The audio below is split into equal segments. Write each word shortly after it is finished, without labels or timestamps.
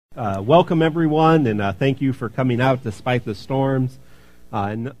Welcome, everyone, and thank you for coming out despite the storms.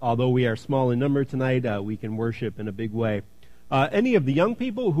 And although we are small in number tonight, we can worship in a big way. Any of the young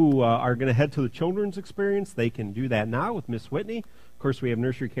people who are going to head to the children's experience, they can do that now with Miss Whitney. Of course, we have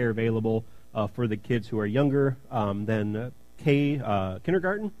nursery care available for the kids who are younger than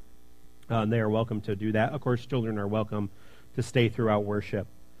kindergarten. They are welcome to do that. Of course, children are welcome to stay throughout worship.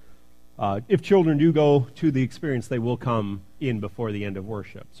 If children do go to the experience, they will come in before the end of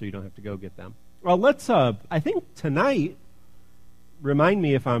worship, so you don't have to go get them. Well, let's, I think tonight, remind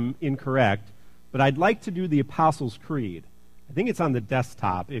me if I'm incorrect, but I'd like to do the Apostles' Creed. I think it's on the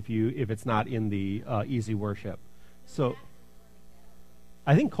desktop if it's not in the Easy Worship. So,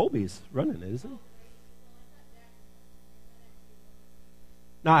 I think Colby's running it, isn't he?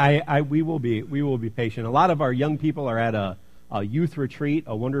 No, we will be patient. A lot of our young people are at a youth retreat,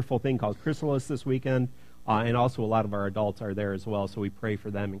 a wonderful thing called Chrysalis this weekend, and also a lot of our adults are there as well, so we pray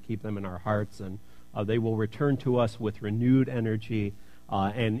for them and keep them in our hearts, and they will return to us with renewed energy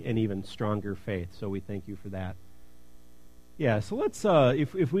and even stronger faith, so we thank you for that. Yeah, so let's,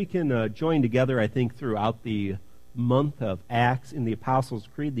 if we can join together, I think, throughout the month of Acts in the Apostles'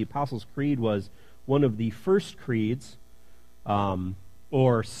 Creed. The Apostles' Creed was one of the first creeds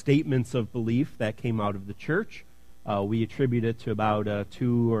or statements of belief that came out of the church. We attribute it to about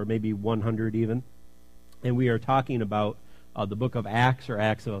 2 or maybe 100 even. And we are talking about the book of Acts or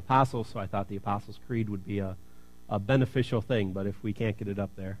Acts of Apostles, so I thought the Apostles' Creed would be a beneficial thing. But if we can't get it up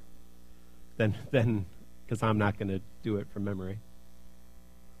there, then because I'm not going to do it from memory.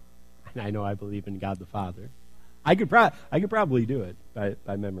 And I know I believe in God the Father. I could probably do it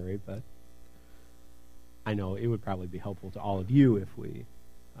by memory, but I know it would probably be helpful to all of you if we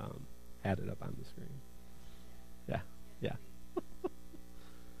had it up on the screen. Yeah.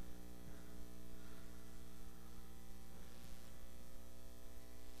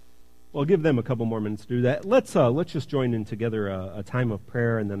 Well, give them a couple more minutes to do that. Let's just join in together a time of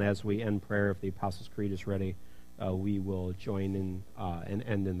prayer, and then as we end prayer, if the Apostles' Creed is ready, we will join in and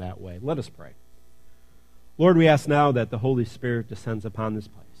end in that way. Let us pray. Lord, we ask now that the Holy Spirit descends upon this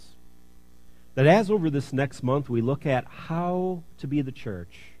place. That as over this next month we look at how to be the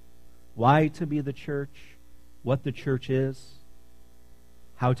church, why to be the church, what the church is,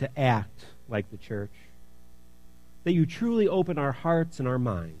 how to act like the church, that you truly open our hearts and our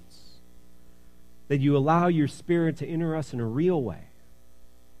minds, that you allow your Spirit to enter us in a real way,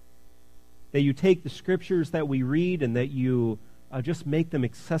 that you take the scriptures that we read and that you just make them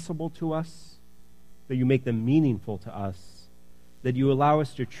accessible to us, that you make them meaningful to us, that you allow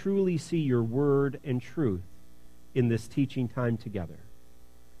us to truly see your word and truth in this teaching time together.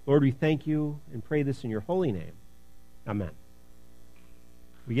 Lord, we thank you and pray this in your holy name. Amen.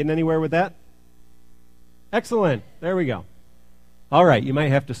 We getting anywhere with that? Excellent. There we go. All right, you might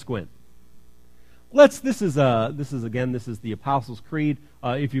have to squint. This is the Apostles' Creed.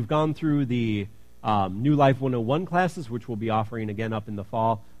 If you've gone through the New Life 101 classes, which we'll be offering again up in the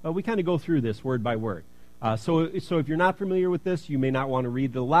fall, we kind of go through this word by word. So if you're not familiar with this, you may not want to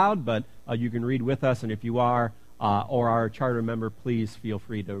read it aloud, but you can read with us, and if you are, or are a charter member, please feel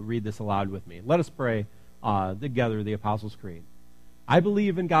free to read this aloud with me. Let us pray together the Apostles' Creed. I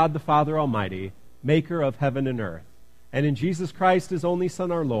believe in God the Father Almighty, maker of heaven and earth, and in Jesus Christ, his only Son,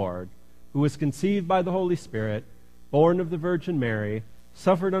 our Lord, who was conceived by the Holy Spirit, born of the Virgin Mary,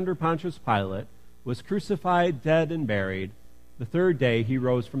 suffered under Pontius Pilate, was crucified, dead, and buried. The third day he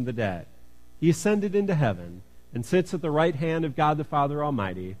rose from the dead. He ascended into heaven and sits at the right hand of God the Father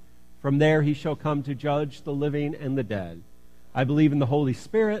Almighty. From there he shall come to judge the living and the dead. I believe in the Holy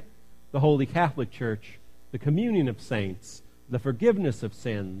Spirit, the Holy Catholic Church, the communion of saints, the forgiveness of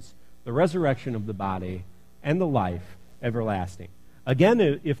sins, the resurrection of the body, and the life everlasting.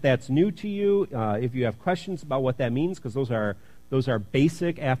 Again, if that's new to you, if you have questions about what that means, because those are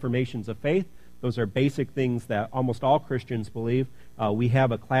basic affirmations of faith, those are basic things that almost all Christians believe. We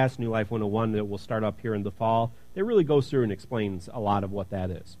have a class, New Life 101, that will start up here in the fall. It really goes through and explains a lot of what that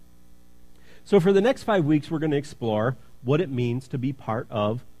is. So for the next 5 weeks, we're going to explore what it means to be part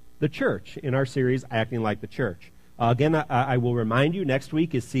of the church in our series, Acting Like the Church. Again, I will remind you, next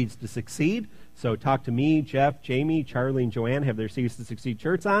week is Seeds to Succeed. So talk to me, Jeff, Jamie, Charlie, and Joanne have their Seeds to Succeed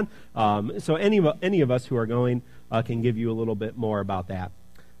shirts on. So any of us who are going can give you a little bit more about that.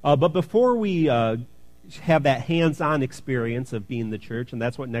 But before we have that hands-on experience of being the church, and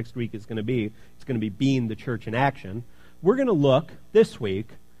that's what next week is going to be, it's going to be being the church in action, we're going to look this week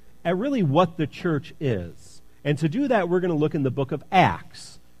at really what the church is. And to do that, we're going to look in the book of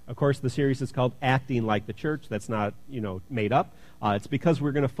Acts. Of course, the series is called Acting Like the Church. That's not, made up. It's because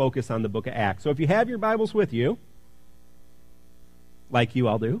we're going to focus on the book of Acts. So if you have your Bibles with you, like you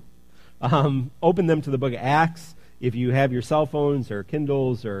all do, open them to the book of Acts. If you have your cell phones or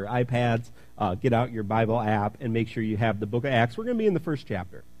Kindles or iPads, get out your Bible app and make sure you have the book of Acts. We're going to be in the first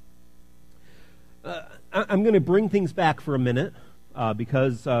chapter. I'm going to bring things back for a minute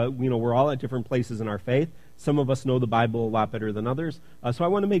because we're all at different places in our faith. Some of us know the Bible a lot better than others. So I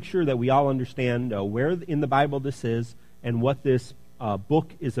want to make sure that we all understand where in the Bible this is and what this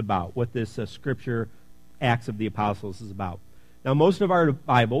book is about, what this scripture, Acts of the Apostles, is about. Now, most of our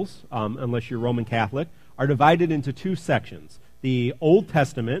Bibles, unless you're Roman Catholic, are divided into two sections: the Old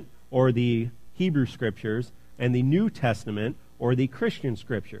Testament, or the Hebrew Scriptures, and the New Testament, or the Christian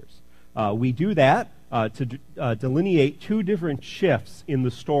Scriptures. We do that to delineate two different shifts in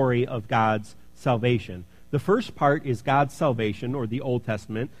the story of God's salvation. The first part is God's salvation, or the Old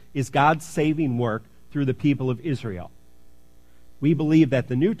Testament, is God's saving work through the people of Israel. We believe that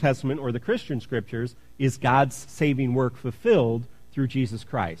the New Testament, or the Christian Scriptures, is God's saving work fulfilled through Jesus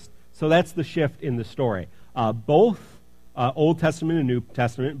Christ. So that's the shift in the story. Both Old Testament and New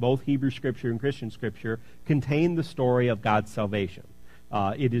Testament, both Hebrew Scripture and Christian Scripture, contain the story of God's salvation.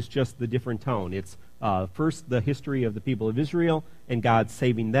 It is just the different tone. It's first the history of the people of Israel and God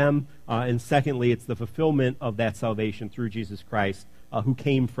saving them, and secondly, it's the fulfillment of that salvation through Jesus Christ, who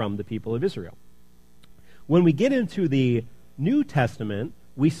came from the people of Israel. When we get into the New Testament,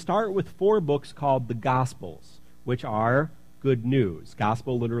 we start with 4 books called the Gospels, which are good news.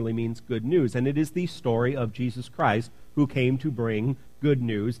 Gospel literally means good news, and it is the story of Jesus Christ who came to bring good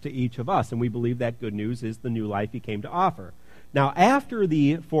news to each of us, and we believe that good news is the new life he came to offer. Now, after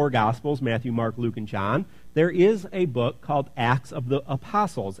the 4 Gospels, Matthew, Mark, Luke, and John, there is a book called Acts of the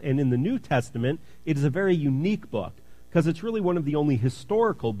Apostles, and in the New Testament, it is a very unique book because it's really one of the only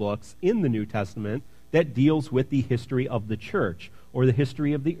historical books in the New Testament that deals with the history of the church, or the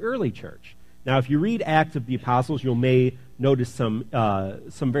history of the early church. Now, if you read Acts of the Apostles, you may notice some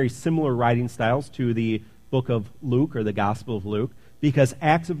very similar writing styles to the book of Luke, or the Gospel of Luke, because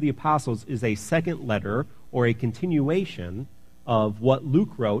Acts of the Apostles is a second letter, or a continuation of what Luke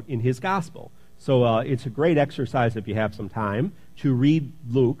wrote in his Gospel. So it's a great exercise, if you have some time, to read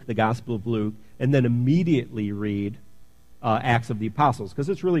Luke, the Gospel of Luke, and then immediately read Acts of the Apostles, because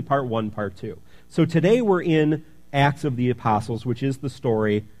it's really part 1, part 2. So today we're in Acts of the Apostles, which is the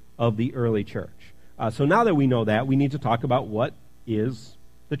story of the early church. So now that we know that, we need to talk about what is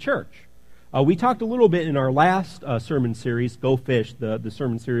the church. We talked a little bit in our last sermon series, Go Fish, the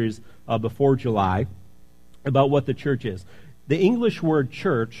sermon series before July, about what the church is. The English word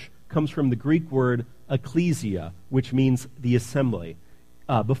church comes from the Greek word ecclesia, which means the assembly.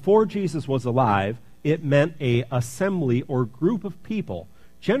 Before Jesus was alive, it meant an assembly or group of people.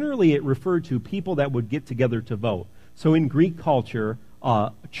 Generally, it referred to people that would get together to vote. So in Greek culture,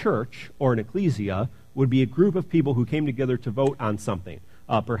 a church, or an ecclesia, would be a group of people who came together to vote on something.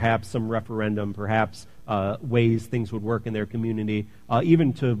 Perhaps some referendum, perhaps ways things would work in their community,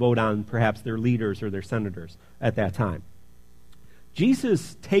 even to vote on perhaps their leaders or their senators at that time.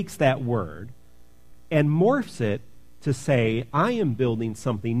 Jesus takes that word and morphs it to say, I am building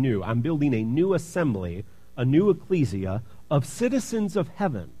something new. I'm building a new assembly, a new ecclesia of citizens of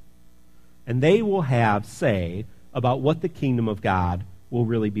heaven. And they will have say about what the kingdom of God will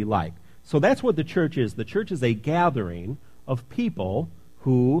really be like. So that's what the church is. The church is a gathering of people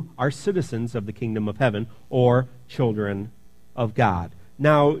who are citizens of the kingdom of heaven, or children of God.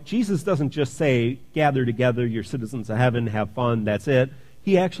 Now, Jesus doesn't just say, gather together, you're citizens of heaven, have fun, that's it.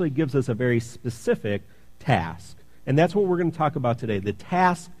 He actually gives us a very specific task. And that's what we're going to talk about today, the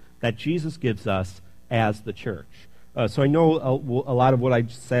task that Jesus gives us as the church. So I know a lot of what I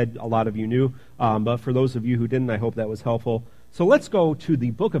said, a lot of you knew, but for those of you who didn't, I hope that was helpful. So let's go to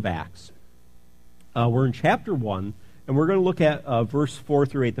the book of Acts. We're in chapter 1, and we're going to look at verse 4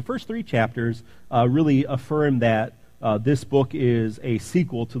 through 8. The first 3 chapters really affirm that this book is a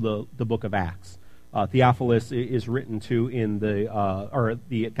sequel to the book of Acts. Theophilus is written to in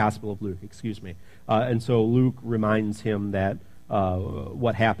the Gospel of Luke, and so Luke reminds him that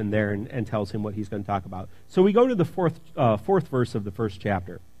what happened there and tells him what he's going to talk about. So we go to the fourth verse of the first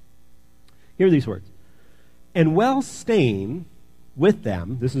chapter. Hear these words. And while staying with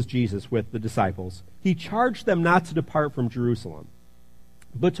them, this is Jesus with the disciples, he charged them not to depart from Jerusalem,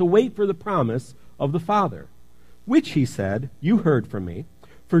 but to wait for the promise of the Father, which, he said, you heard from me.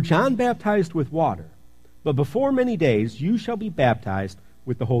 For John baptized with water, but before many days you shall be baptized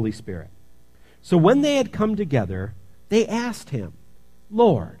with the Holy Spirit. So when they had come together, they asked him,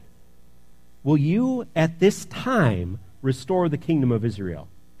 Lord, will you at this time restore the kingdom of Israel?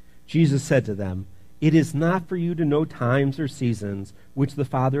 Jesus said to them, it is not for you to know times or seasons which the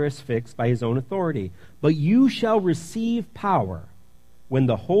Father has fixed by his own authority, but you shall receive power when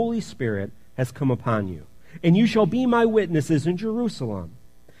the Holy Spirit has come upon you. And you shall be my witnesses in Jerusalem,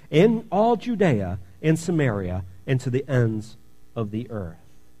 in all Judea and Samaria, and to the ends of the earth.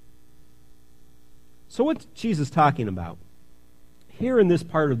 So what's Jesus talking about? Here in this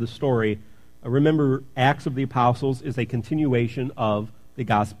part of the story, remember, Acts of the Apostles is a continuation of the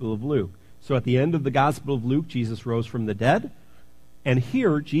Gospel of Luke. So at the end of the Gospel of Luke, Jesus rose from the dead. And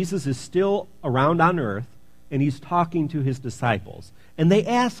here, Jesus is still around on earth, and he's talking to his disciples. And they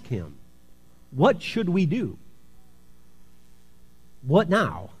ask him, what should we do? What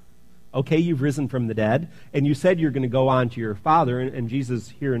now? Okay, you've risen from the dead, and you said you're going to go on to your Father, and Jesus,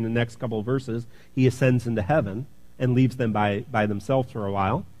 here in the next couple of verses, he ascends into heaven and leaves them by themselves for a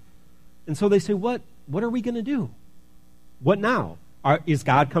while. And so they say, what are we going to do? What now? Is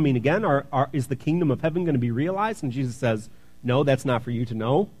God coming again? Is the kingdom of heaven going to be realized? And Jesus says, no, that's not for you to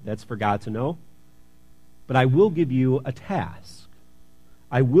know. That's for God to know. But I will give you a task.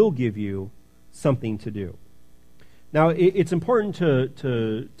 I will give you something to do. Now, it's important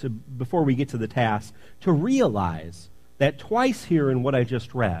to before we get to the task, to realize that twice here in what I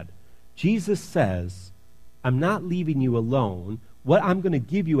just read, Jesus says, I'm not leaving you alone. What I'm going to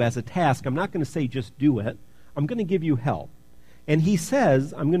give you as a task, I'm not going to say just do it. I'm going to give you help. And he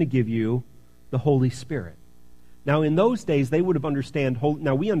says, I'm going to give you the Holy Spirit. Now, in those days, they would have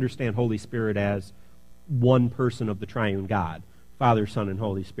now we understand Holy Spirit as one person of the triune God, Father, Son, and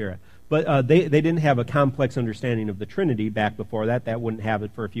Holy Spirit. But they didn't have a complex understanding of the Trinity back before that. That wouldn't have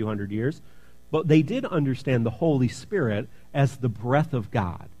it for a few hundred years. But they did understand the Holy Spirit as the breath of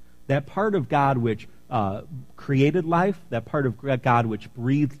God, that part of God which created life, that part of God which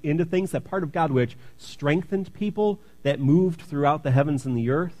breathed into things, that part of God which strengthened people, that moved throughout the heavens and the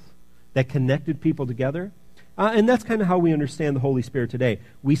earth, that connected people together. And that's kind of how we understand the Holy Spirit today.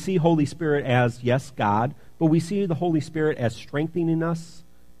 We see Holy Spirit as, yes, God, but we see the Holy Spirit as strengthening us,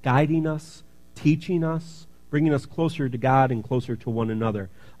 guiding us, teaching us, bringing us closer to God and closer to one another,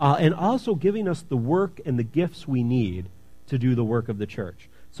 and also giving us the work and the gifts we need to do the work of the church.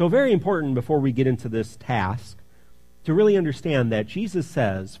 So very important before we get into this task to really understand that Jesus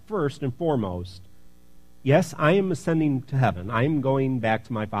says, first and foremost, yes, I am ascending to heaven. I am going back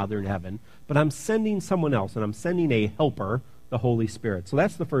to my Father in heaven, but I'm sending someone else, and I'm sending a helper, the Holy Spirit. So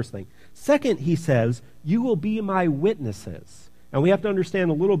that's the first thing. Second, he says, you will be my witnesses. And we have to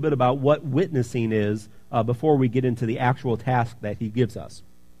understand a little bit about what witnessing is before we get into the actual task that he gives us.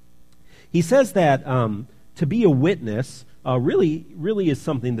 He says that to be a witness really is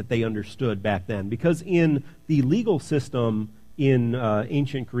something that they understood back then, because in the legal system in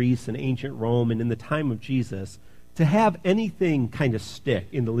ancient Greece and ancient Rome and in the time of Jesus, to have anything kind of stick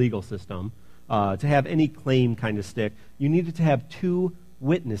in the legal system, to have any claim kind of stick, you needed to have two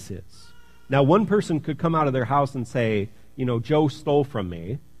witnesses. Now, one person could come out of their house and say, Joe stole from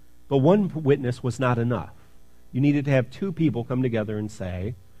me, but one witness was not enough. You needed to have two people come together and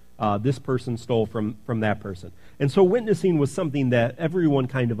say, this person stole from that person. And so witnessing was something that everyone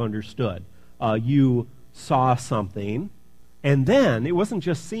kind of understood. You saw something, and then it wasn't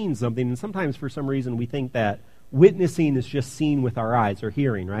just seeing something, and sometimes for some reason we think that witnessing is just seeing with our eyes or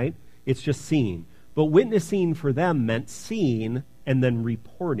hearing, right? It's just seeing. But witnessing for them meant seeing and then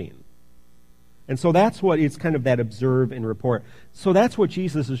reporting. And so that's what it's kind of that observe and report. So that's what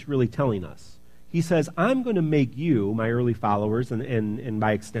Jesus is really telling us. He says, I'm going to make you, my early followers, and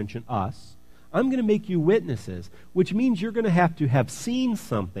by extension us, I'm going to make you witnesses, which means you're going to have seen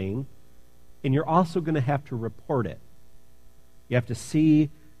something, and you're also going to have to report it. You have to see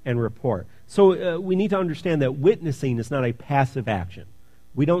and report. So we need to understand that witnessing is not a passive action.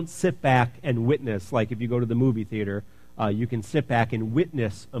 We don't sit back and witness, like if you go to the movie theater, you can sit back and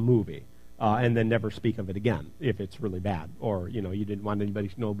witness a movie. And then never speak of it again if it's really bad, or you didn't want anybody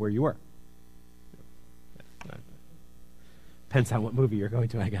to know where you were. Depends on what movie you're going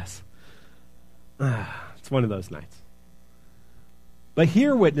to, I guess. It's one of those nights. But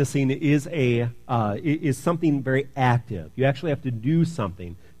here, witnessing is something very active. You actually have to do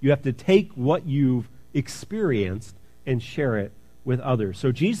something. You have to take what you've experienced and share it with others.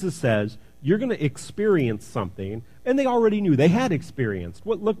 So Jesus says, you're going to experience something, and they already knew. They had experienced.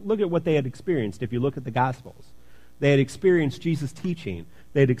 Look at what they had experienced if you look at the Gospels. They had experienced Jesus teaching.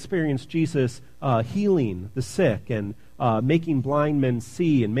 They had experienced Jesus healing the sick and making blind men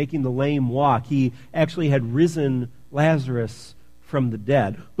see and making the lame walk. He actually had risen Lazarus from the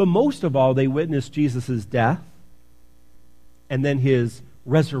dead. But most of all, they witnessed Jesus' death and then his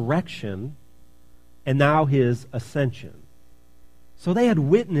resurrection and now his ascension. So they had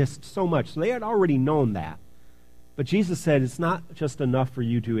witnessed so much. So they had already known that. But Jesus said it's not just enough for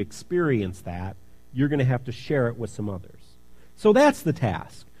you to experience that. You're going to have to share it with some others. So that's the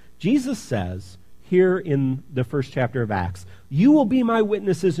task. Jesus says here in the first chapter of Acts, you will be my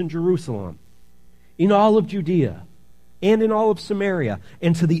witnesses in Jerusalem, in all of Judea, and in all of Samaria,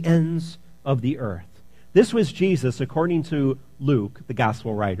 and to the ends of the earth. This was Jesus, according to Luke, the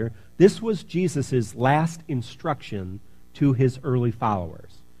gospel writer, this was Jesus' last instruction to his early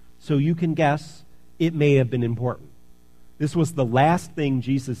followers. So you can guess it may have been important. This was the last thing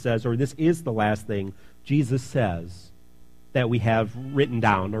Jesus says, or this is the last thing Jesus says that we have written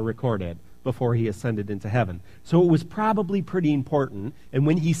down or recorded before he ascended into heaven. So it was probably pretty important, and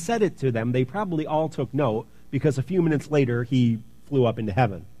when he said it to them, they probably all took note, because a few minutes later he flew up into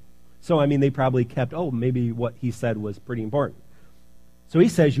heaven. So, they probably kept, maybe what he said was pretty important. So he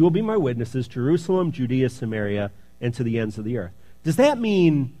says, you will be my witnesses, Jerusalem, Judea, Samaria, and to the ends of the earth. Does that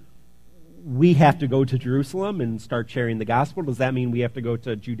mean we have to go to Jerusalem and start sharing the gospel? Does that mean we have to go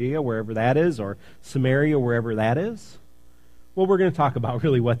to Judea, wherever that is, or Samaria, wherever that is? Well, we're going to talk about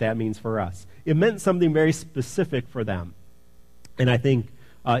really what that means for us. It meant something very specific for them, and I think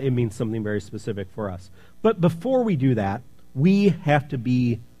it means something very specific for us. But before we do that, we have to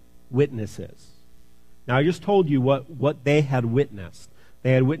be witnesses. Now, I just told you what they had witnessed.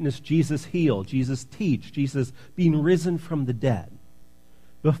 They had witnessed Jesus heal, Jesus teach, Jesus being risen from the dead.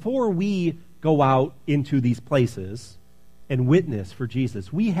 Before we go out into these places and witness for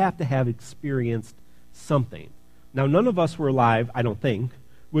Jesus, we have to have experienced something. Now, none of us were alive, I don't think,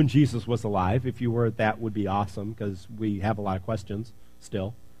 when Jesus was alive. If you were, that would be awesome, because we have a lot of questions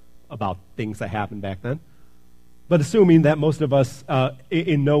still about things that happened back then. But assuming that most of us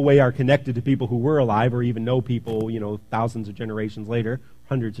in no way are connected to people who were alive, or even know people, thousands of generations later,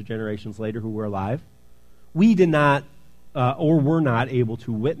 hundreds of generations later who were alive, we did not or were not able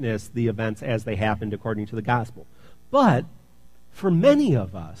to witness the events as they happened according to the gospel. But for many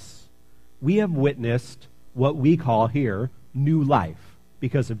of us, we have witnessed what we call here new life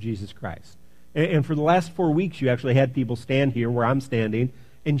because of Jesus Christ. And for the last 4 weeks, you actually had people stand here where I'm standing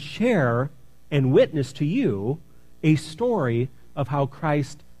and share and witness to you a story of how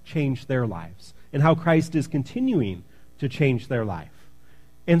Christ changed their lives and how Christ is continuing to change their life.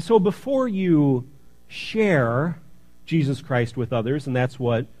 And so before you share Jesus Christ with others, and that's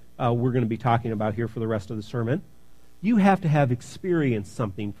what we're going to be talking about here for the rest of the sermon, you have to have experienced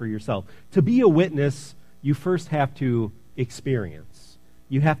something for yourself. To be a witness, you first have to experience.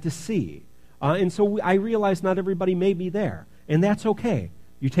 You have to see. And so I realize not everybody may be there, and that's okay.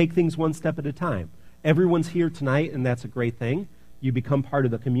 You take things one step at a time. Everyone's here tonight, and that's a great thing. You become part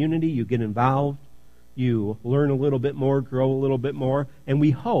of the community. You get involved. You learn a little bit more, grow a little bit more. And we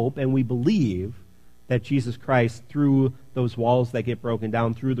hope and we believe that Jesus Christ, through those walls that get broken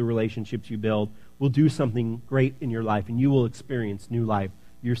down, through the relationships you build, will do something great in your life, and you will experience new life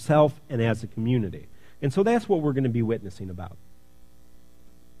yourself and as a community. And so that's what we're going to be witnessing about.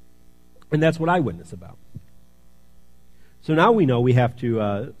 And that's what I witness about. So now we know we have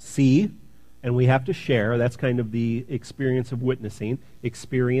to see and we have to share. That's kind of the experience of witnessing.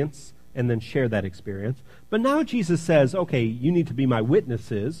 Experience and then share that experience. But now Jesus says, okay, you need to be my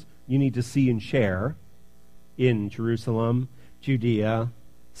witnesses. You need to see and share in Jerusalem, Judea,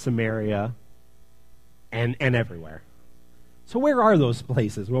 Samaria, and everywhere. So where are those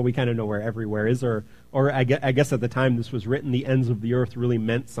places? Well, we kind of know where everywhere is, or I guess at the time this was written, the ends of the earth really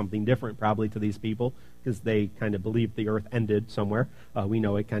meant something different probably to these people, because they kind of believed the earth ended somewhere. We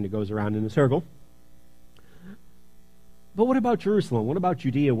know it kind of goes around in a circle. But what about Jerusalem? What about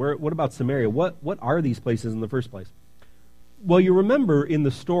Judea? What about Samaria? What are these places in the first place? Well, you remember in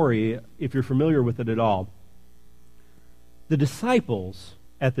the story, if you're familiar with it at all, the disciples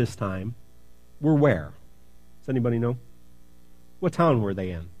at this time were where? Does anybody know? What town were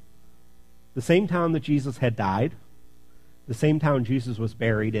they in? The same town that Jesus had died, the same town Jesus was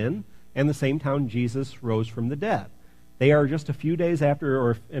buried in, and the same town Jesus rose from the dead. They are just a few days after,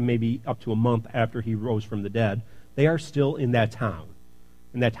 or maybe up to a month after he rose from the dead, they are still in that town.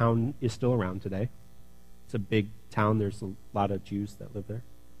 And that town is still around today. It's a big town. There's a lot of Jews that live there.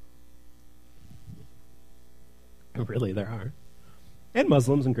 Really, there are. And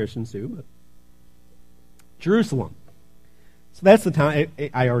Muslims and Christians too. But Jerusalem. So that's the town.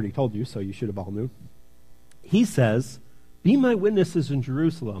 I already told you, so you should have all knew. He says, be my witnesses in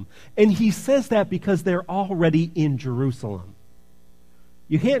Jerusalem. And he says that because they're already in Jerusalem.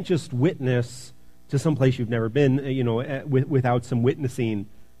 You can't just witness to some place you've never been, without some witnessing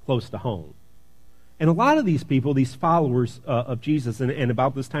close to home. And a lot of these people, these followers of Jesus, and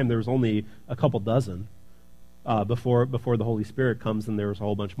about this time there was only a couple dozen before the Holy Spirit comes, and there was a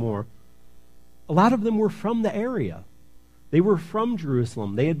whole bunch more. A lot of them were from the area. They were from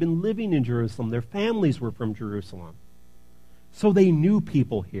Jerusalem. They had been living in Jerusalem. Their families were from Jerusalem. So they knew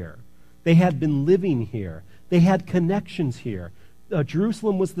people here. They had been living here. They had connections here.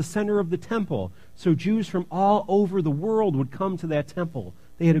 Jerusalem was the center of the temple, so Jews from all over the world would come to that temple.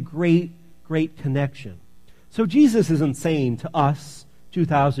 They had a great, great connection. So Jesus isn't saying to us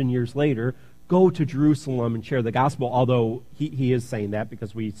 2,000 years later, go to Jerusalem and share the gospel, although he is saying that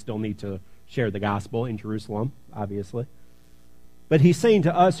because we still need to share the gospel in Jerusalem, obviously. But he's saying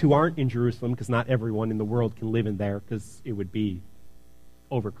to us who aren't in Jerusalem, because not everyone in the world can live in there, because it would be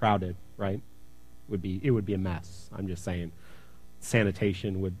overcrowded, right? It would be a mess. I'm just saying.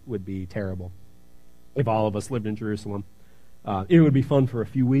 Sanitation would be terrible if all of us lived in Jerusalem. It would be fun for a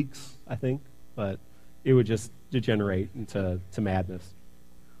few weeks, I think, but it would just degenerate into madness.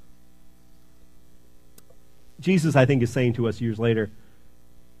 Jesus, I think, is saying to us years later,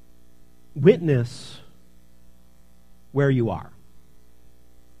 witness where you are.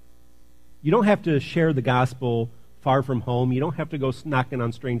 You don't have to share the gospel far from home. You don't have to go knocking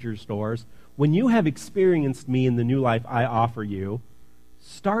on strangers' doors. When you have experienced me in the new life I offer you,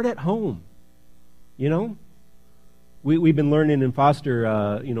 start at home. You know? We've been learning in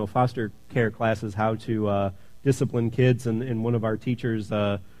foster care classes how to discipline kids, and one of our teachers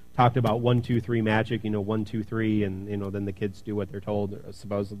talked about 1, 2, 3 magic, 1, 2, 3, and then the kids do what they're told,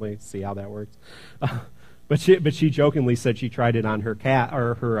 supposedly. See how that works. But she jokingly said she tried it on her cat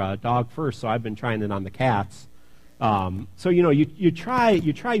or her dog first, so I've been trying it on the cats. So you try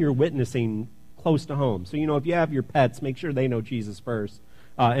your witnessing close to home. So if you have your pets, make sure they know Jesus first,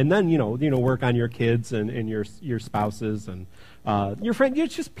 and then work on your kids and your spouses and your friends.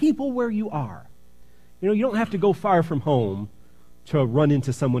 It's just people where you are. You don't have to go far from home to run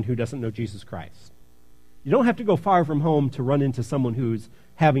into someone who doesn't know Jesus Christ. You don't have to go far from home to run into someone who's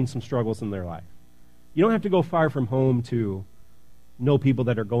having some struggles in their life. You don't have to go far from home to know people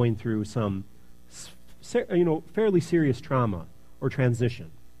that are going through some fairly serious trauma or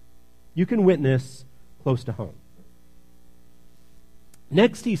transition. You can witness close to home.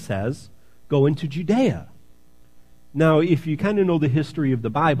 Next, he says, go into Judea. Now, if you kind of know the history of the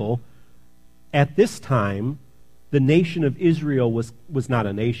Bible, at this time, the nation of Israel was not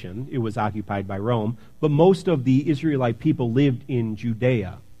a nation. It was occupied by Rome, but most of the Israelite people lived in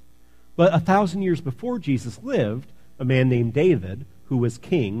Judea. But 1,000 years before Jesus lived, a man named David, who was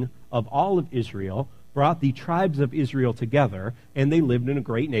king of all of Israel, brought the tribes of Israel together, and they lived in a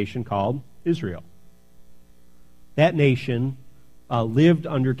great nation called Israel. That nation lived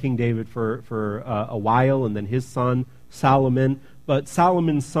under King David for a while, and then his son Solomon. But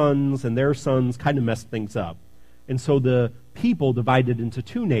Solomon's sons and their sons kind of messed things up. And so the people divided into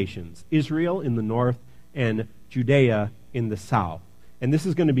 2 nations, Israel in the north and Judea in the south. And this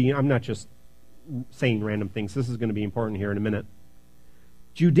is going to be, I'm not just saying random things, this is going to be important here in a minute.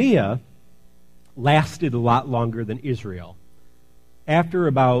 Judea lasted a lot longer than Israel. After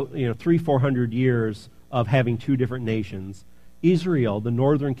about 300-400 years of having 2 different nations, Israel, the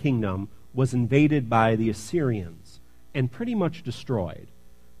northern kingdom, was invaded by the Assyrians and pretty much destroyed.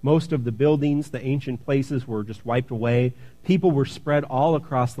 Most of the buildings, the ancient places, were just wiped away. People were spread all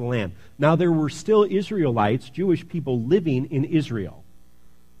across the land. Now, there were still Israelites, Jewish people, living in Israel,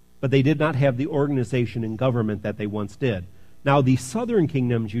 but they did not have the organization and government that they once did. Now, the southern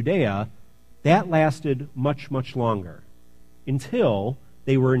kingdom, Judea, that lasted much, much longer until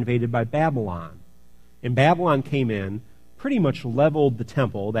they were invaded by Babylon. And Babylon came in, pretty much leveled the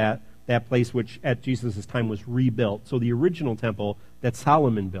temple, that place which at Jesus' time was rebuilt. So the original temple that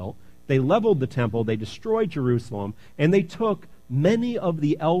Solomon built, they leveled the temple, they destroyed Jerusalem, and they took many of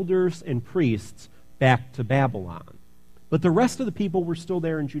the elders and priests back to Babylon. But the rest of the people were still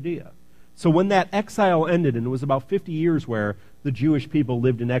there in Judea. So when that exile ended, and it was about 50 years where the Jewish people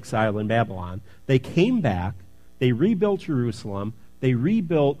lived in exile in Babylon, they came back, they rebuilt Jerusalem, they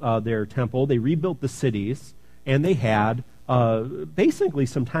rebuilt their temple, they rebuilt the cities, and they had basically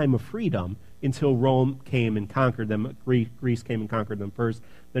some time of freedom until Rome came and conquered them. Greece came and conquered them first,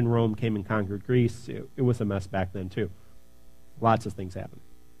 then Rome came and conquered Greece. It was a mess back then too. Lots of things happened.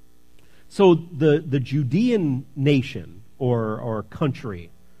 So the Judean nation or country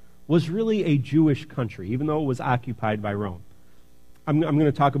was really a Jewish country, even though it was occupied by Rome. I'm going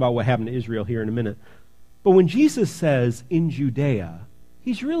to talk about what happened to Israel here in a minute. But when Jesus says in Judea,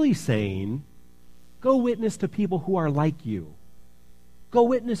 he's really saying, go witness to people who are like you. Go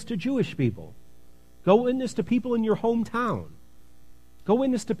witness to Jewish people. Go witness to people in your hometown. Go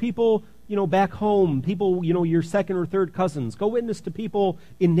witness to people, back home, people, your second or third cousins. Go witness to people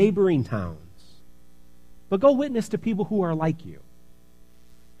in neighboring towns. But go witness to people who are like you.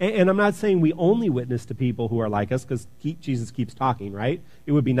 And I'm not saying we only witness to people who are like us, because Jesus keeps talking, right?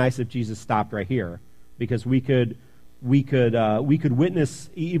 It would be nice if Jesus stopped right here, because we could we could witness,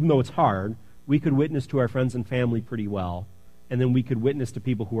 even though it's hard, we could witness to our friends and family pretty well, and then we could witness to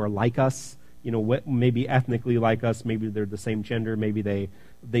people who are like us, maybe ethnically like us, maybe they're the same gender, maybe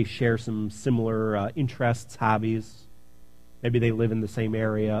they share some similar interests, hobbies, maybe they live in the same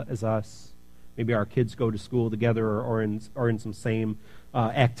area as us. Maybe our kids go to school together or in some same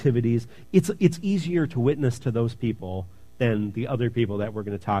activities. It's easier to witness to those people than the other people that we're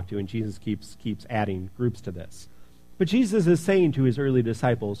going to talk to, and Jesus keeps adding groups to this. But Jesus is saying to his early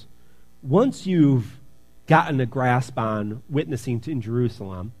disciples, once you've gotten a grasp on witnessing in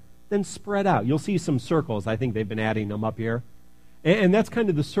Jerusalem, then spread out. You'll see some circles. I think they've been adding them up here. And that's kind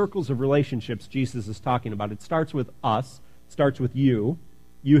of the circles of relationships Jesus is talking about. It starts with us, starts with you.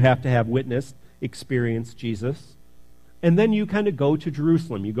 You have to have witnessed, experienced Jesus. And then you kind of go to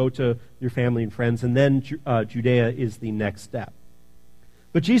Jerusalem. You go to your family and friends, and then Judea is the next step.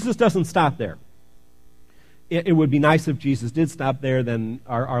 But Jesus doesn't stop there. It would be nice if Jesus did stop there, then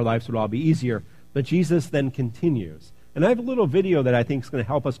our lives would all be easier. But Jesus then continues. And I have a little video that I think is going to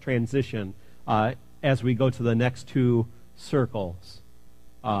help us transition as we go to the next two circles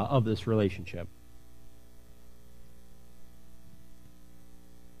of this relationship.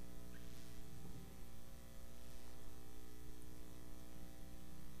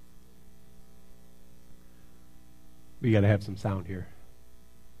 We got to have some sound here.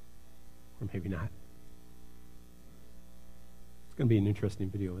 Or maybe not. It's going to be an interesting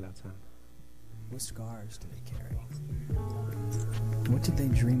video without sound. What scars do they carry? What did they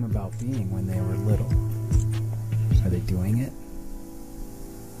dream about being when they were little? Are they doing it?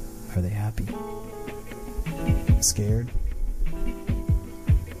 Are they happy? Scared?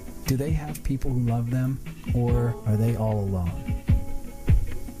 Do they have people who love them, or are they all alone?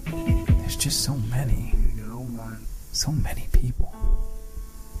 There's just so many people.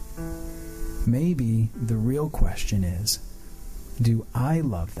 Maybe the real question is, do I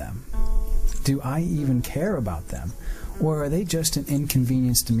love them? Do I even care about them? Or are they just an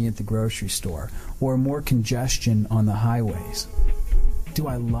inconvenience to me at the grocery store, or more congestion on the highways? Do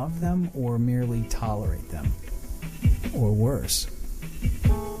I love them or merely tolerate them? Or worse,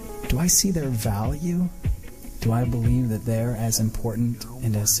 do I see their value? Do I believe that they're as important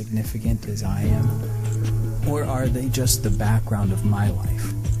and as significant as I am? Or are they just the background of my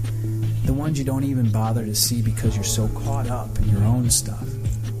life? The ones you don't even bother to see because you're so caught up in your own stuff.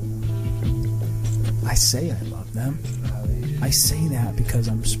 I say I love them. I say that because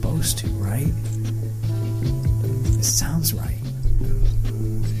I'm supposed to, right? It sounds right.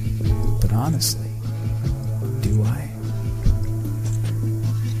 But honestly, do I?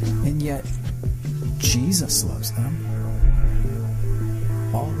 And yet, Jesus loves them.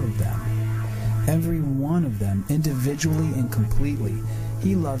 All of them. Every one of them, individually and completely.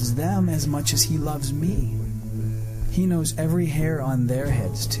 He loves them as much as he loves me. He knows every hair on their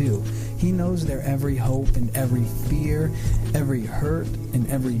heads, too. He knows their every hope and every fear, every hurt and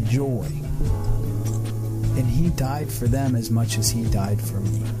every joy. And he died for them as much as he died for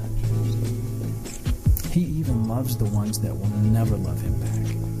me. He even loves the ones that will never love him back.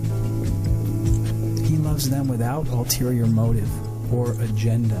 He loves them without ulterior motive or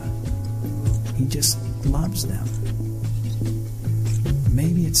agenda. He just loves them.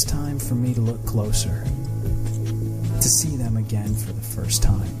 Maybe it's time for me to look closer, to see them again for the first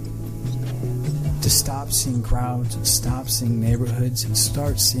time, to stop seeing crowds and stop seeing neighborhoods and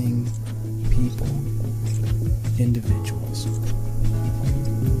start seeing people, individuals.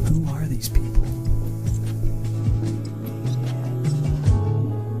 Who are these people?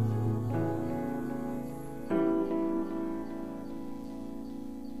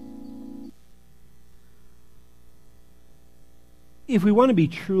 If we want to be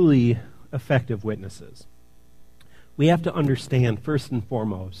truly effective witnesses, we have to understand, first and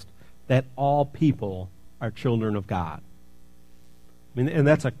foremost, that all people are children of God. And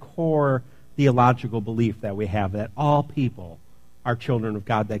that's a core theological belief that we have, that all people are children of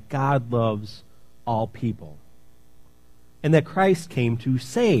God, that God loves all people, and that Christ came to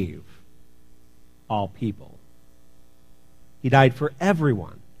save all people. He died for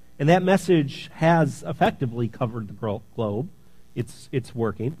everyone. And that message has effectively covered the globe. It's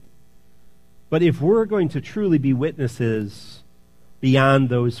working. But if we're going to truly be witnesses beyond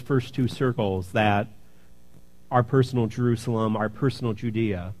those first two circles, that our personal Jerusalem, our personal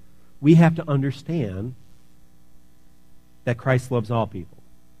Judea, we have to understand that Christ loves all people,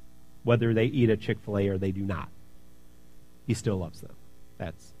 whether they eat at Chick-fil-A or they do not. He still loves them.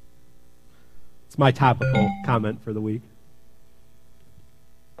 It's my topical comment for the week.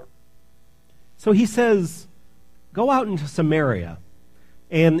 So he says, go out into Samaria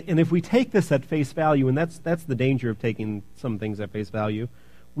And if we take this at face value, and that's the danger of taking some things at face value,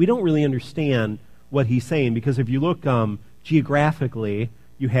 we don't really understand what he's saying, because if you look geographically,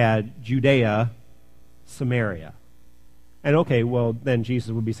 you had Judea, Samaria. And okay, well, then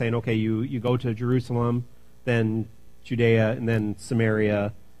Jesus would be saying, okay, you go to Jerusalem, then Judea, and then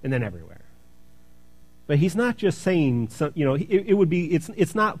Samaria, and then everywhere. But he's not just saying, it would be,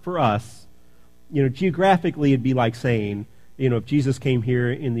 it's not for us. Geographically, it'd be like saying, if Jesus came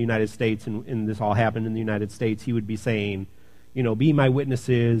here in the United States and this all happened in the United States, he would be saying, be my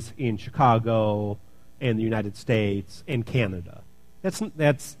witnesses in Chicago and the United States and Canada.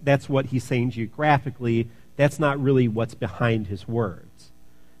 That's what he's saying geographically. That's not really what's behind his words.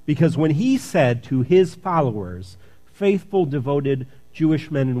 Because when he said to his followers, faithful, devoted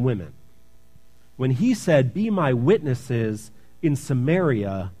Jewish men and women, when he said, be my witnesses in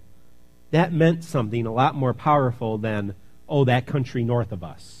Samaria, that meant something a lot more powerful than, that country north of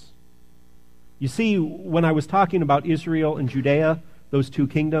us. You see, when I was talking about Israel and Judea, those two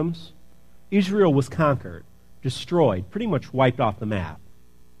kingdoms, Israel was conquered, destroyed, pretty much wiped off the map.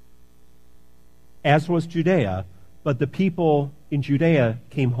 As was Judea, but the people in Judea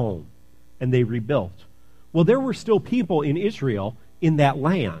came home, and they rebuilt. Well, there were still people in Israel in that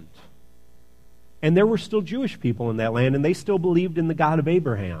land. And there were still Jewish people in that land, and they still believed in the God of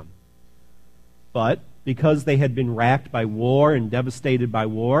Abraham. But because they had been racked by war and devastated by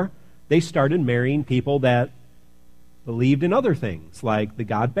war, they started marrying people that believed in other things, like the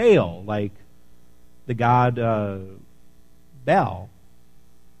god Baal, like the god Baal,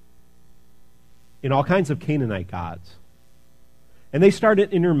 and all kinds of Canaanite gods. And they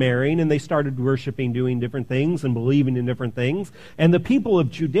started intermarrying, and they started worshiping, doing different things, and believing in different things. And the people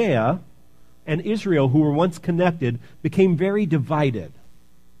of Judea and Israel, who were once connected, became very divided.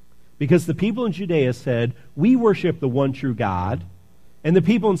 Because the people in Judea said, we worship the one true God. And the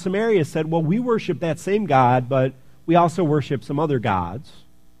people in Samaria said, well, we worship that same God, but we also worship some other gods.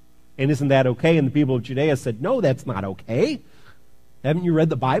 And isn't that okay? And the people of Judea said, no, that's not okay. Haven't you read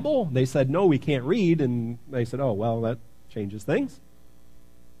the Bible? They said, no, we can't read. And they said, oh, well, that changes things.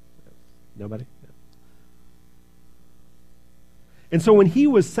 Nobody? Yeah. And so when he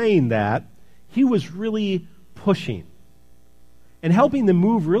was saying that, he was really pushing and helping them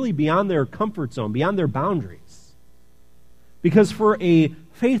move really beyond their comfort zone, beyond their boundaries. Because for a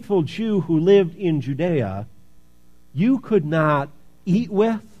faithful Jew who lived in Judea, you could not eat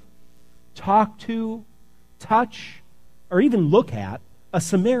with, talk to, touch, or even look at a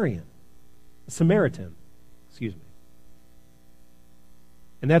Samaritan.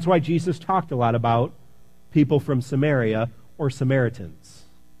 And that's why Jesus talked a lot about people from Samaria or Samaritans.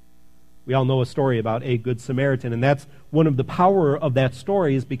 We all know a story about a good Samaritan, and that's one of the power of that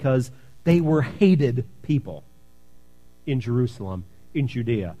story is because they were hated people in Jerusalem, in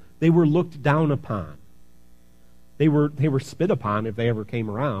Judea. They were looked down upon. They were spit upon if they ever came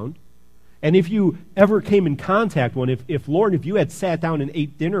around. And if you ever came in contact with one, if you had sat down and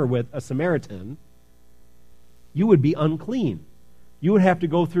ate dinner with a Samaritan, you would be unclean. You would have to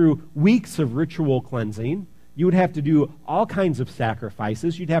go through weeks of ritual cleansing. You would have to do all kinds of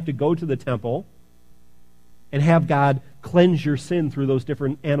sacrifices. You'd have to go to the temple and have God cleanse your sin through those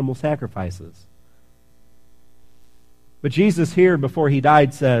different animal sacrifices. But Jesus here, before he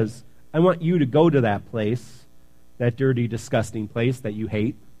died, says, I want you to go to that place, that dirty, disgusting place that you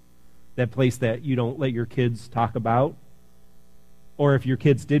hate, that place that you don't let your kids talk about. Or if your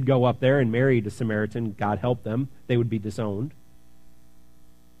kids did go up there and married a Samaritan, God help them, they would be disowned.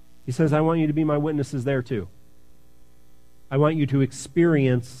 He says, I want you to be my witnesses there too. I want you to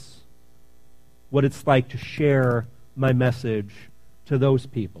experience what it's like to share my message to those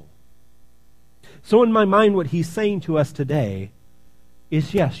people. So in my mind, what he's saying to us today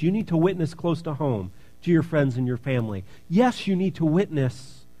is, yes, you need to witness close to home, to your friends and your family. Yes, you need to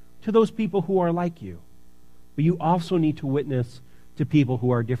witness to those people who are like you. But you also need to witness to people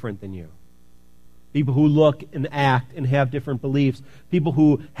who are different than you. People who look and act and have different beliefs. People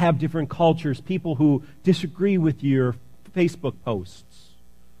who have different cultures. People who disagree with your Facebook posts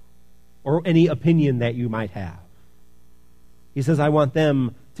or any opinion that you might have. He says, I want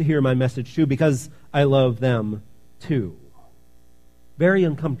them to hear my message too because I love them too. Very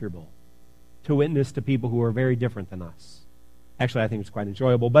uncomfortable to witness to people who are very different than us. Actually, I think it's quite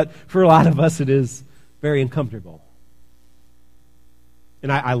enjoyable, but for a lot of us it is very uncomfortable.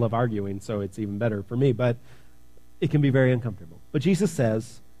 And I love arguing, so it's even better for me, but it can be very uncomfortable. But Jesus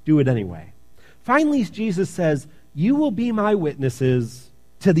says, do it anyway. Finally, Jesus says, you will be my witnesses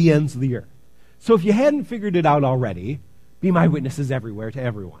to the ends of the earth. So if you hadn't figured it out already, be my witnesses everywhere to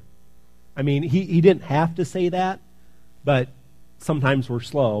everyone. I mean, he didn't have to say that, but sometimes we're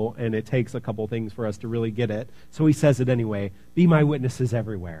slow, and it takes a couple things for us to really get it. So he says it anyway. Be my witnesses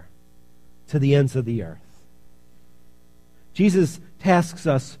everywhere, to the ends of the earth. Jesus tasks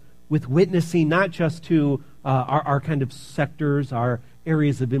us with witnessing not just to our kind of sectors, our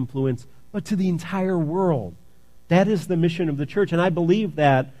areas of influence, but to the entire world. That is the mission of the church, and I believe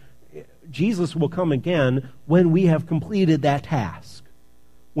that Jesus will come again when we have completed that task,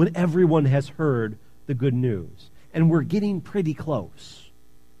 when everyone has heard the good news. And we're getting pretty close.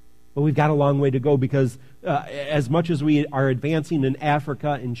 But we've got a long way to go because as much as we are advancing in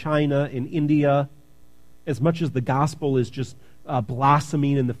Africa, in China, in India, as much as the gospel is just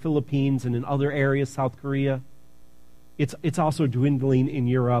blossoming in the Philippines and in other areas, South Korea, it's also dwindling in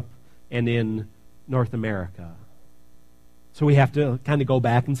Europe and in North America. So we have to kind of go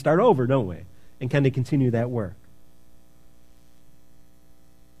back and start over, don't we? And kind of continue that work.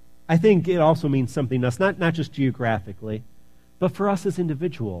 I think it also means something else, not just geographically, but for us as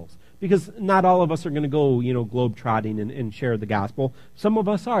individuals. Because not all of us are going to go, globe-trotting and share the gospel. Some of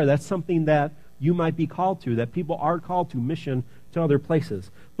us are. That's something that you might be called to, that people are called to mission to other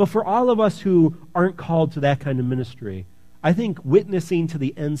places. But for all of us who aren't called to that kind of ministry, I think witnessing to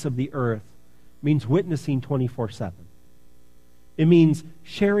the ends of the earth means witnessing 24/7. It means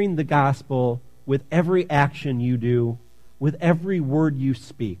sharing the gospel with every action you do, with every word you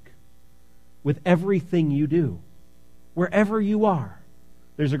speak, with everything you do, wherever you are.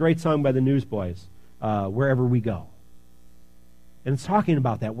 There's a great song by the Newsboys, Wherever We Go. And it's talking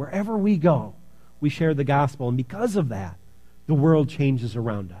about that. Wherever we go, we share the gospel. And because of that, the world changes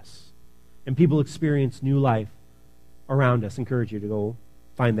around us. And people experience new life around us. I encourage you to go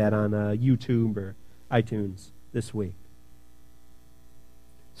find that on YouTube or iTunes this week.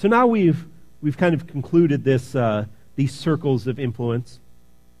 So now we've kind of concluded these circles of influence.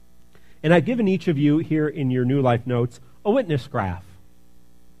 And I've given each of you here in your New Life notes a witness graph.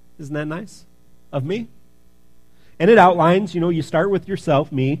 Isn't that nice of me? And it outlines, you start with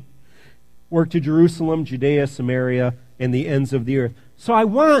yourself, me, work to Jerusalem, Judea, Samaria, and the ends of the earth. So I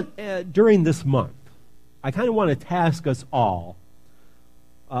want, during this month, I kind of want to task us all,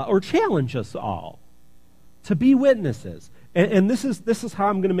 or challenge us all, to be witnesses. And this is how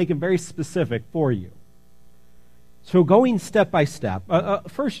I'm going to make it very specific for you. So going step by step,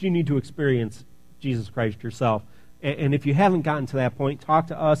 first you need to experience Jesus Christ yourself. And if you haven't gotten to that point, talk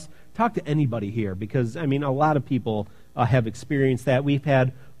to us, talk to anybody here, because, a lot of people have experienced that. We've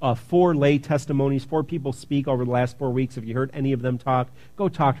had 4 lay testimonies, 4 people speak over the last 4 weeks. If you heard any of them talk, go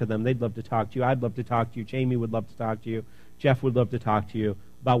talk to them. They'd love to talk to you. I'd love to talk to you. Jamie would love to talk to you. Jeff would love to talk to you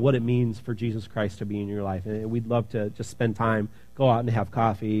about what it means for Jesus Christ to be in your life. And we'd love to just spend time, go out and have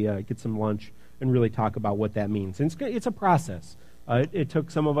coffee, get some lunch, and really talk about what that means. And it's a process. It took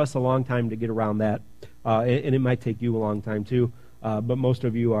some of us a long time to get around that, and it might take you a long time too, but most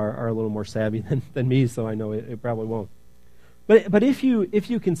of you are a little more savvy than me, so I know it probably won't. But if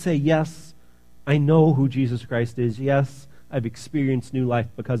you can say, yes, I know who Jesus Christ is, yes, I've experienced new life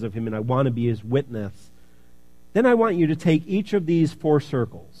because of him, and I want to be his witness, then I want you to take each of these 4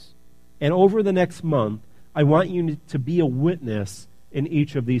 circles, and over the next month, I want you to be a witness in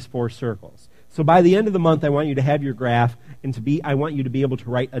each of these 4 circles. So by the end of the month, I want you to have your graph, and I want you to be able to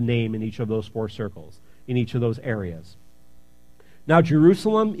write a name in each of those 4 circles, in each of those areas. Now,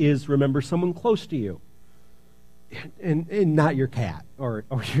 Jerusalem is, remember, someone close to you, and not your cat or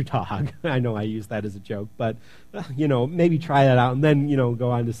your dog. I know I use that as a joke, but, maybe try that out and then,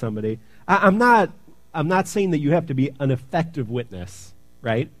 go on to somebody. I'm not saying that you have to be an effective witness,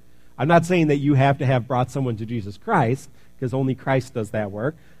 right? I'm not saying that you have to have brought someone to Jesus Christ, because only Christ does that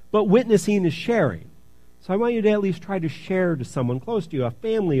work. But witnessing is sharing. So I want you to at least try to share to someone close to you, a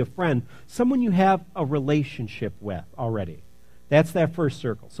family, a friend, someone you have a relationship with already. That's that first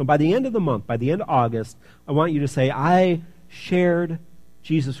circle. So by the end of the month, by the end of August, I want you to say, I shared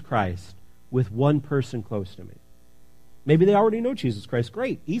Jesus Christ with one person close to me. Maybe they already know Jesus Christ.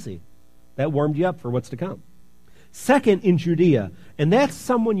 Great, easy. That warmed you up for what's to come. Second, in Judea, and that's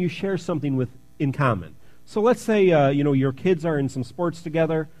someone you share something with in common. So let's say, your kids are in some sports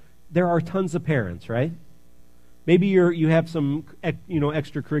together. There are tons of parents, right? Maybe you have some,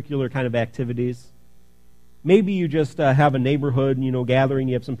 extracurricular kind of activities. Maybe you just have a neighborhood, gathering.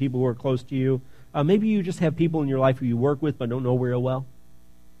 You have some people who are close to you. Maybe you just have people in your life who you work with but don't know real well.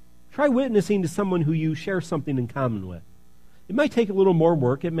 Try witnessing to someone who you share something in common with. It might take a little more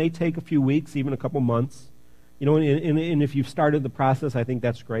work. It may take a few weeks, even a couple months. And if you've started the process, I think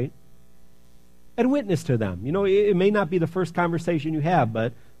that's great. And witness to them. It may not be the first conversation you have,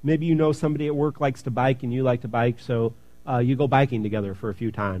 but maybe somebody at work likes to bike and you like to bike, so you go biking together for a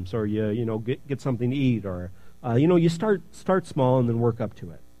few times, or you get something to eat, or You start small and then work up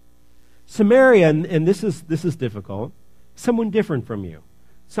to it. Samaria, and this is difficult, someone different from you.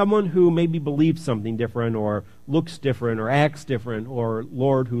 Someone who maybe believes something different or looks different or acts different, or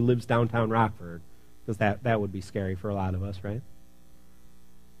Lord, who lives downtown Rockford, because that would be scary for a lot of us, right?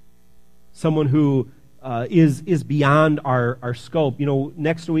 Someone who is beyond our scope.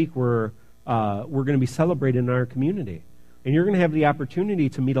 Next week we're going to be celebrating in our community. And you're going to have the opportunity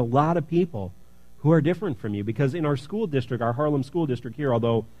to meet a lot of people who are different from you. Because in our school district, our Harlem School District here,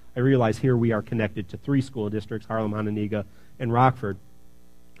 although I realize here we are connected to 3 school districts, Harlem, Hononegah, and Rockford.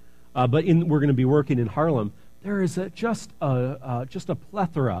 But we're going to be working in Harlem. There is just a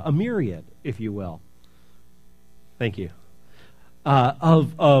plethora, a myriad, if you will. Thank you.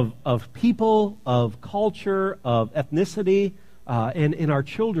 Of people, of culture, of ethnicity, and in our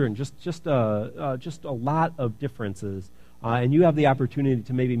children, just a lot of differences. And you have the opportunity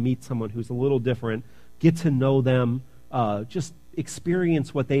to maybe meet someone who's a little different, get to know them, just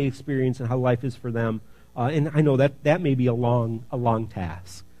experience what they experience and how life is for them. And I know that may be a long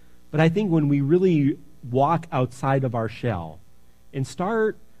task. But I think when we really walk outside of our shell and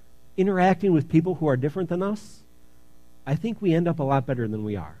start interacting with people who are different than us, I think we end up a lot better than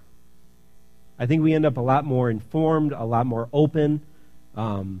we are. I think we end up a lot more informed, a lot more open,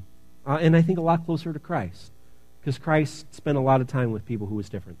 and I think a lot closer to Christ. Because Christ spent a lot of time with people who was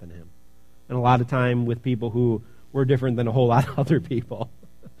different than him. And a lot of time with people who were different than a whole lot of other people.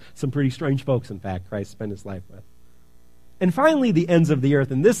 Some pretty strange folks, in fact, Christ spent his life with. And finally, the ends of the earth.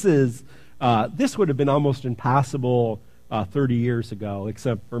 And this would have been almost impossible 30 years ago,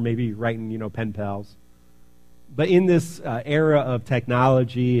 except for maybe writing, pen pals. But in this era of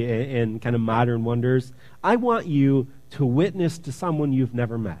technology and kind of modern wonders, I want you to witness to someone you've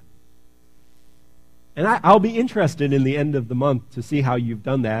never met. And I'll be interested in the end of the month to see how you've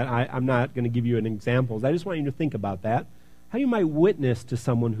done that. I'm not going to give you an example. I just want you to think about that. How you might witness to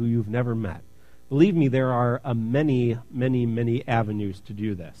someone who you've never met. Believe me, there are many, many, many avenues to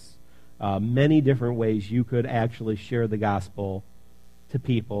do this. Many different ways you could actually share the gospel to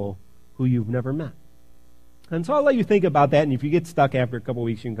people who you've never met. And so I'll let you think about that, and if you get stuck after a couple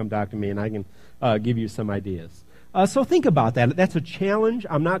weeks, you can come talk to me, and I can give you some ideas. So think about that. That's a challenge.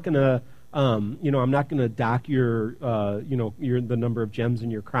 I'm not going to, I'm not going to dock your the number of gems in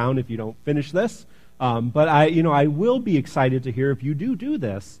your crown if you don't finish this. But I will be excited to hear if you do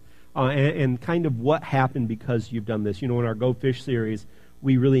this, and kind of what happened because you've done this. In our Go Fish series,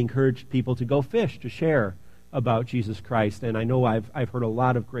 we really encourage people to go fish, to share about Jesus Christ, and I know I've heard a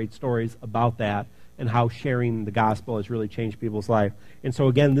lot of great stories about that, and how sharing the gospel has really changed people's life. And so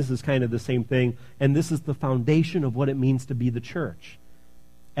again, this is kind of the same thing, and this is the foundation of what it means to be the church.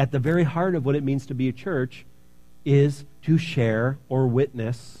 At the very heart of what it means to be a church is to share or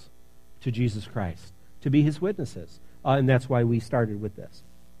witness to Jesus Christ, to be his witnesses. And that's why we started with this.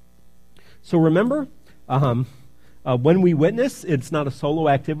 So remember, when we witness, it's not a solo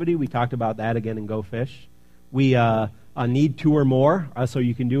activity. We talked about that again in Go Fish. We need 2 or more, so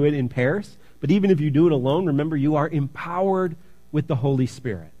you can do it in pairs. But even if you do it alone, remember you are empowered with the Holy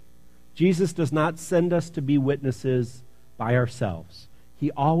Spirit. Jesus does not send us to be witnesses by ourselves.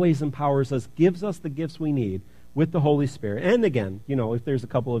 He always empowers us, gives us the gifts we need with the Holy Spirit. And again, if there's a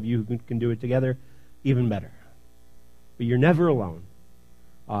couple of you who can do it together, even better. But you're never alone.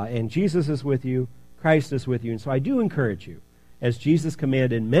 And Jesus is with you, Christ is with you. And so I do encourage you, as Jesus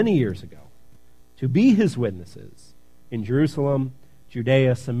commanded many years ago, to be his witnesses in Jerusalem,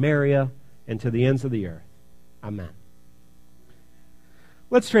 Judea, Samaria, and to the ends of the earth. Amen.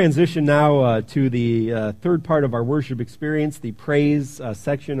 Let's transition now to the third part of our worship experience, the praise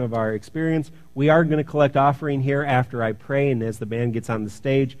section of our experience. We are going to collect offering here after I pray and as the band gets on the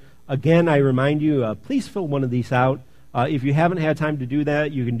stage. Again, I remind you, please fill one of these out. If you haven't had time to do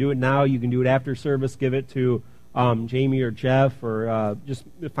that, you can do it now. You can do it after service. Give it to Jamie or Jeff, or just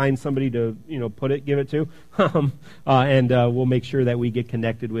find somebody to give it to, and we'll make sure that we get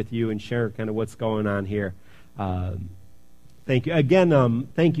connected with you and share kind of what's going on here. Thank you again.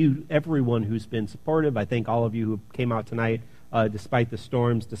 Thank you everyone who's been supportive. I thank all of you who came out tonight, despite the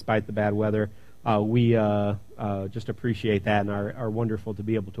storms, despite the bad weather. We just appreciate that and are wonderful to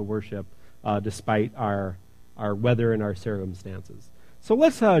be able to worship despite our weather and our circumstances. So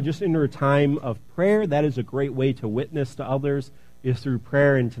let's just enter a time of prayer. That is a great way to witness to others, is through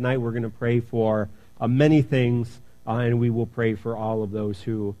prayer. And tonight we're going to pray for many things, and we will pray for all of those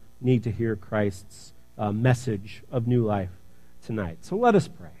who need to hear Christ's message of new life tonight. So let us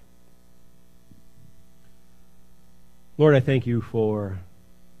pray. Lord, I thank you for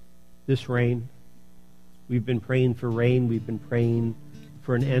this rain. We've been praying for rain. We've been praying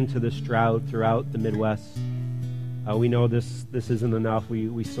for an end to this drought throughout the Midwest. We know this isn't enough.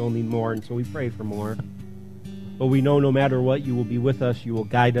 We still need more, and so we pray for more. But we know no matter what, you will be with us, you will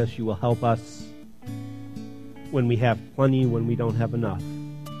guide us, you will help us when we have plenty, when we don't have enough.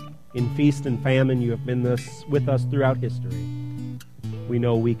 In feast and famine, you have been with us throughout history. We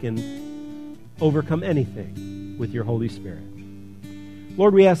know we can overcome anything with your Holy Spirit.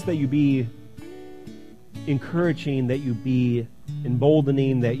 Lord, we ask that you be encouraging, that you be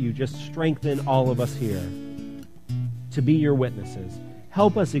emboldening, that you just strengthen all of us here to be your witnesses.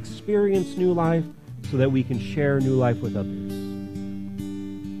 Help us experience new life so that we can share new life with others.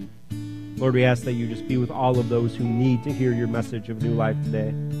 Lord, we ask that you just be with all of those who need to hear your message of new life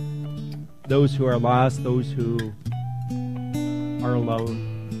today. Those who are lost, those who are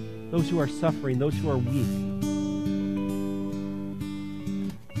alone, those who are suffering, those who are weak,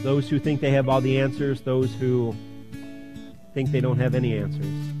 those who think they have all the answers, those who think they don't have any answers.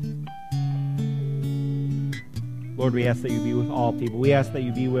 Lord, we ask that you be with all people. We ask that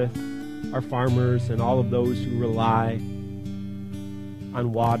you be with our farmers and all of those who rely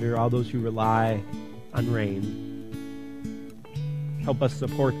on water, all those who rely on rain. Help us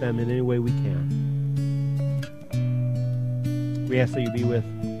support them in any way we can. We ask that you be with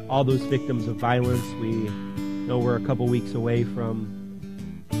all those victims of violence. We know we're a couple weeks away from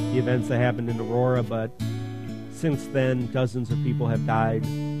the events that happened in Aurora, but since then, dozens of people have died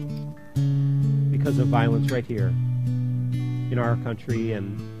because of violence right here in our country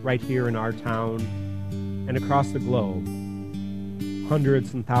and right here in our town and across the globe.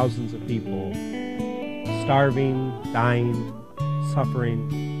 Hundreds and thousands of people starving, dying, suffering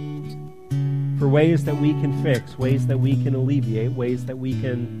for ways that we can fix, ways that we can alleviate, ways that we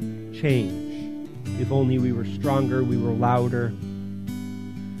can change. If only we were stronger, we were louder,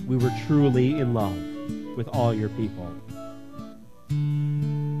 we were truly in love with all your people.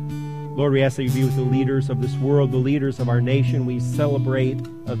 Lord, we ask that you be with the leaders of this world, the leaders of our nation. We celebrate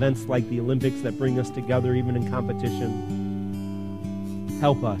events like the Olympics that bring us together even in competition.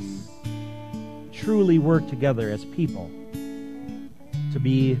 Help us truly work together as people to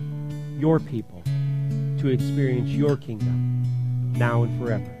be your people, to experience your kingdom now and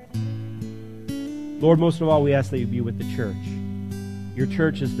forever. Lord, most of all, we ask that you be with the church. Your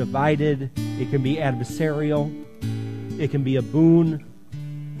church is divided. It can be adversarial. It can be a boon,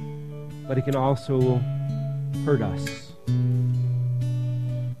 but it can also hurt us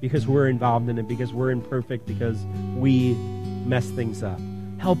because we're involved in it, because we're imperfect, because we mess things up.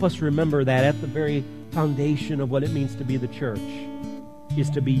 Help us remember that at the very foundation of what it means to be the church is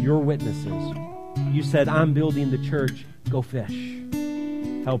to be your witnesses. You said, I'm building the church, go fish.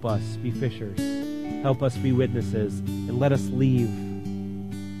 Help us be fishers. Help us be witnesses, and let us leave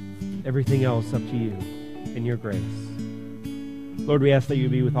everything else up to you in your grace. Lord, we ask that you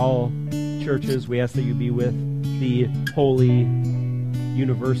be with all churches. We ask that you be with the holy,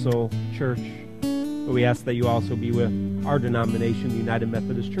 universal church. But we ask that you also be with our denomination, the United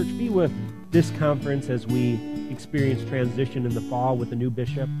Methodist Church. Be with this conference as we experience transition in the fall with a new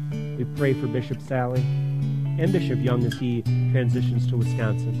bishop. We pray for Bishop Sally and Bishop Young as he transitions to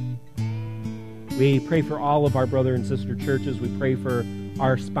Wisconsin. We pray for all of our brother and sister churches. We pray for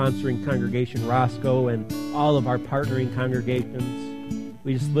our sponsoring congregation, Roscoe, and all of our partnering congregations.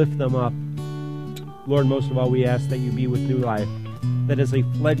 We just lift them up. Lord, most of all, we ask that you be with New Life, that as a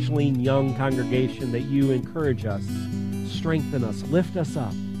fledgling young congregation, that you encourage us, strengthen us, lift us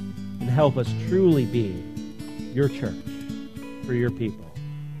up, and help us truly be your church for your people.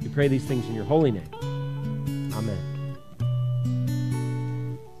 We pray these things in your holy name. Amen.